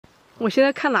我现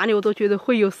在看哪里我都觉得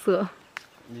会有蛇。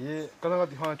你搁那个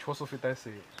地方确实会逮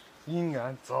蛇，阴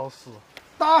暗潮湿。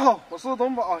大家好，我是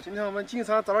东宝啊，今天我们进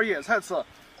山找点野菜吃。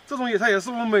这种野菜也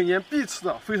是我们每年必吃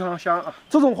的，非常香啊。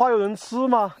这种花有人吃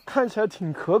吗？看起来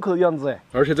挺可口的样子哎，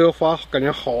而且这个花感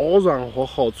觉好软和、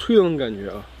好脆那种感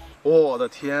觉啊。我的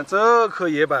天，这棵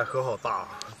野百合好大，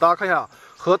大家看一下，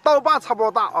和刀把差不多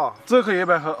大啊。这棵野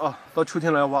百合啊，到秋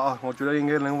天来挖啊，我觉得应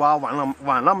该能挖完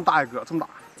那么大一个，这么大。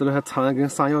这里还藏了根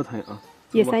山药藤啊，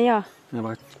野山药，要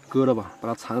把它割了吧，把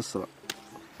它缠死了。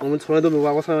我们从来都没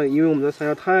挖过山药，因为我们的山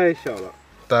药太小了。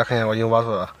大家看一下，我已经挖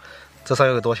出来了，这山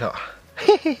药有多小？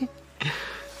嘿嘿嘿，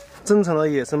正常的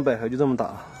野生百合就这么大。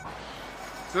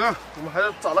走，我们还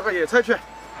要找那个野菜去。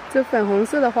这粉红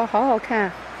色的花好好看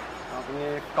啊！给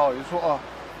你搞一束啊。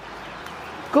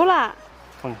够了。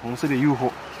粉红色的诱惑。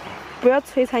不要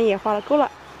摧残野花了，够了。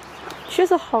确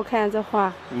实好看这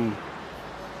花。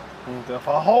这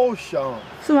花好香啊。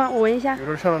是吗？我闻一下。有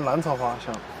点像兰草花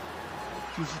香。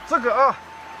就是这个啊，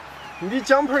蜜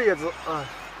姜盆叶子啊。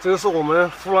这个是我们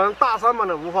湖南大山版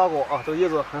的无花果啊，这个叶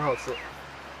子很好吃。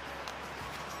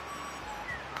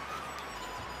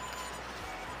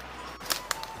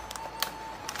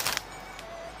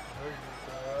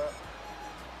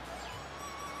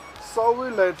稍微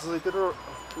来自有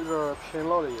点偏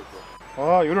老的叶子。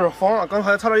啊，有点慌啊！刚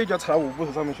才差点一脚踩到五步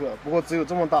蛇上面去了，不过只有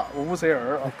这么大，五步蛇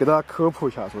儿啊。给大家科普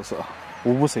一下，说是啊，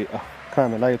五步蛇啊，看到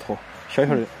没？那一坨小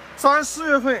小的。3、4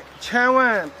月份千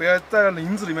万不要在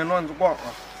林子里面乱逛啊！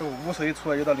这五步蛇一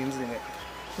出来就到林子里面。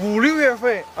5、6月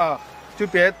份啊，就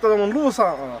别到那种路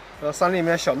上啊，山里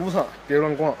面小路上别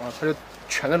乱逛啊，它就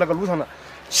全在那个路上了。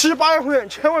7、8月份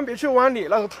千万别去湾里，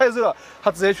那时候太热，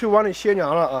它直接去湾里歇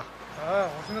凉了啊！哎，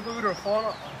我现在都有点慌了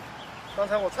啊！刚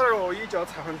才我差点我一脚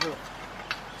踩上去了。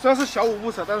虽然是小五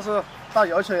步蛇，但是大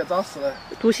咬起来也扎死了，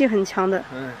毒性很强的。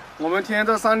我们天天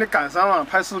在山里赶山了，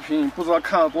拍视频，不知道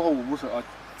看了多少五步蛇啊！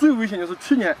最危险就是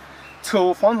去年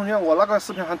扯防虫线，我那个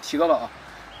视频还提到了啊，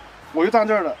我就站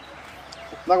这儿了，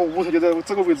那个五步蛇就在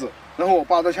这个位置，然后我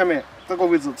爸在下面这个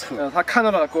位置扯，他看到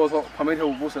了跟我说旁边一条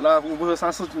五步蛇，那五步蛇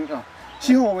3、4斤啊，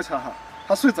幸好我没踩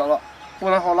他睡着了，不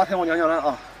然好那天我娘娘了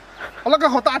啊，那个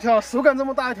好大条，手感这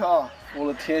么大一条啊，我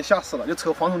的天，吓死了，就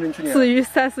扯防虫针去年。至于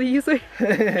31岁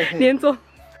年终。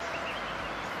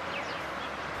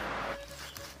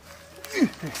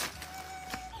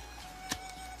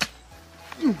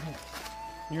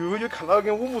有就看到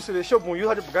跟五步蛇的小朋友，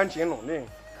他就不敢接龙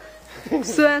的。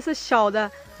虽然是小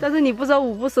的，但是你不知道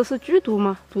五步蛇是剧毒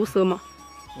吗？毒蛇吗？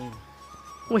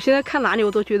我现在看哪里我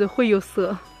都觉得会有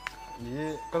蛇。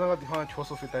你搁那个地方确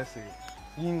实会逮蛇，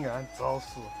阴暗潮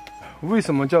湿。为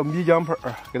什么叫蜜姜盆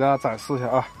儿？给大家展示一下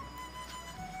啊。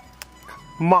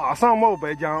马上冒白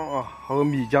浆啊，和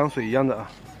米浆水一样的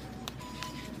啊。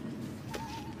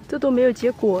这都没有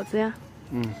结果子呀。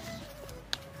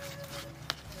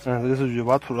这就是雨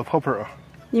蛙吐的泡泡啊。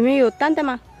里面有蛋蛋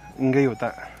吗？应该有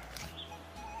蛋。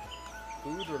都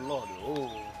有点老了哦。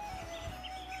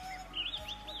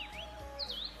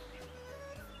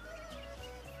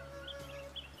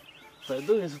这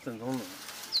都也是正宗的，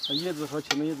它叶子和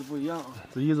前面叶子不一样啊。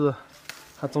这叶子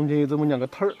它中间有这么2个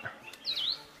头儿。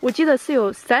我记得是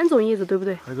有3种叶子，对不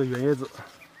对？还有个圆叶子，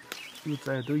有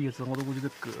这朵叶子我都估计都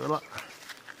割了。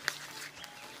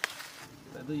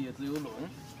这朵叶子有龙。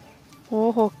哦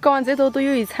吼，割完这朵都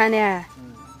有一餐呢。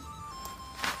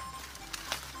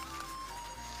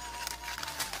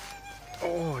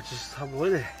哦，其实差不多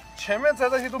的。前面摘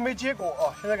这些都没结果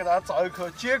啊，现在给大家找一棵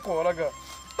结果那个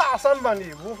大山版的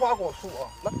无花果树啊。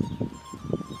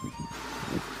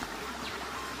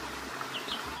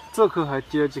这棵还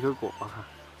结了几颗果啊，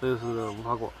这就是无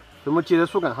花果，怎么结在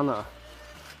树干上的啊？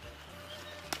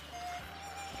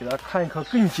给大家看一棵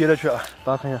更结的去啊，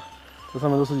大家看一下，这上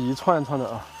面都是一串一串的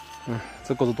啊。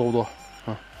这果子多不多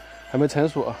啊？还没成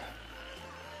熟啊。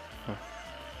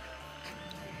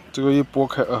这个一剥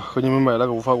开啊，和你们买那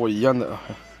个无花果一样的啊。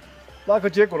那个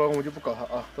结果了，我们就不搞它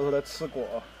啊，都是来吃果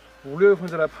啊。5、6月份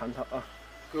再来盘它啊。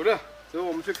够了，最后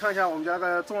我们去看一下我们家那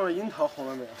个种的樱桃红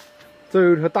了没有？这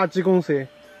有一条大鸡公蛇，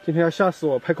今天要吓死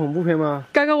我，拍恐怖片吗？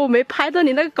刚刚我没拍到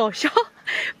你那个搞笑，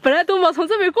本来东宝从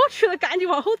这边过去了，赶紧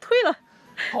往后退了。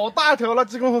好大条，那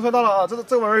鸡公蛇摔到了啊！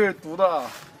这玩意儿有毒的啊，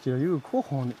这有可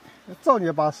黄的，造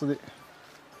孽巴适的。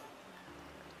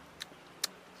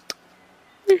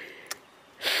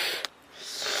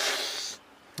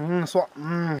爽，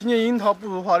今年樱桃不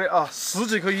如花的啊，10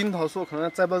几棵樱桃树可能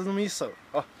摘不到这么一手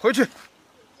啊，回去。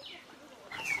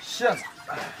下子，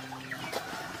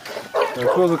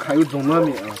主要是看有中卵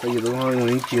没啊，这叶子的话容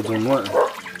易结中卵。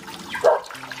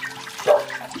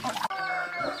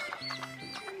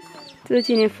这是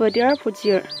今年孵的第2铺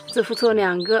鸡儿。只付出了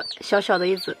2个小小的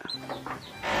一只。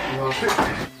炒水，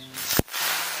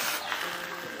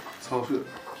炒水。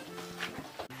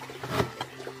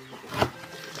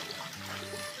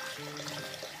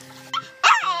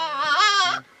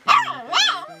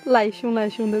来凶来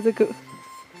凶的这个。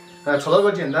哎，炒到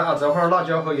个简单啊，这会儿辣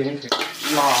椒和盐片，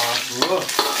辣子，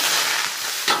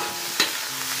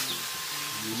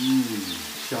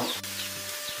香。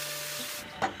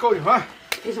搞一盘。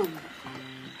非常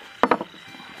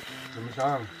怎么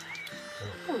香？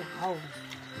不辣哦。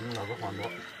辣个黄多。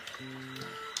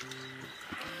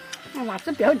辣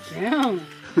子不要紧。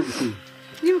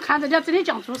你们看这家真的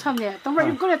酱猪肠的，等会儿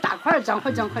就给了大块2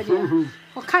块2块的。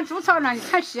我看猪肠呢，你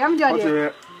看香掉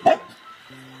的。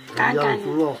干干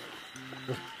的。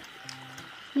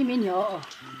你没尿哦？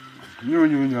有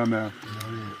尿没？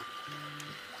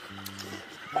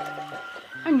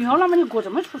哎，尿了嘛，你锅这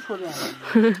么粗粗的？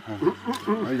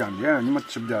一样的，你们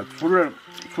吃不掉，粗点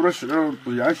细点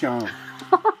不一样香。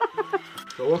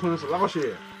这我可能是哪个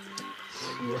鞋？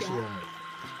哪个鞋？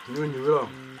牛牛了，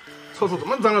炒出这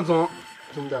么脏的妆，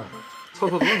真的，炒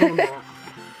出这么脏的妆，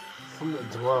很难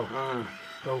做啊。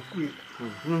老贵，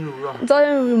牛了。早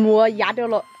点入锅压掉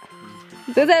了，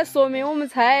这才说明我们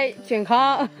菜健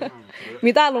康，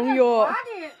没打农药。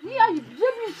你要一笔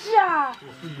洗啊！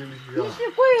你洗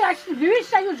鬼呀，洗绿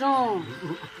洗啊有种。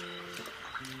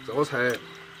这个菜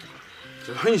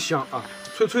就是很香啊，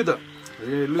脆脆的，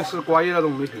类似瓜叶那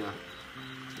种类型啊，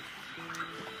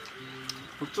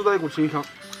自带一股清香。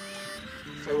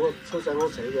炒3个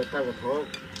菜的打个汤。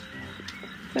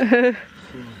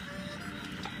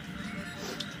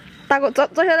打个早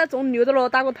晓得种牛的了，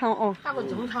打个汤哦。打个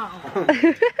中汤哦。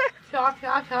飘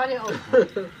的哦。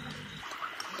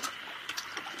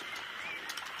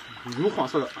油黄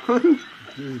色的，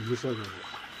绿色的，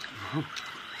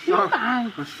香，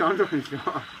香着很香。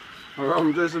好了，我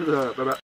们这次拜拜。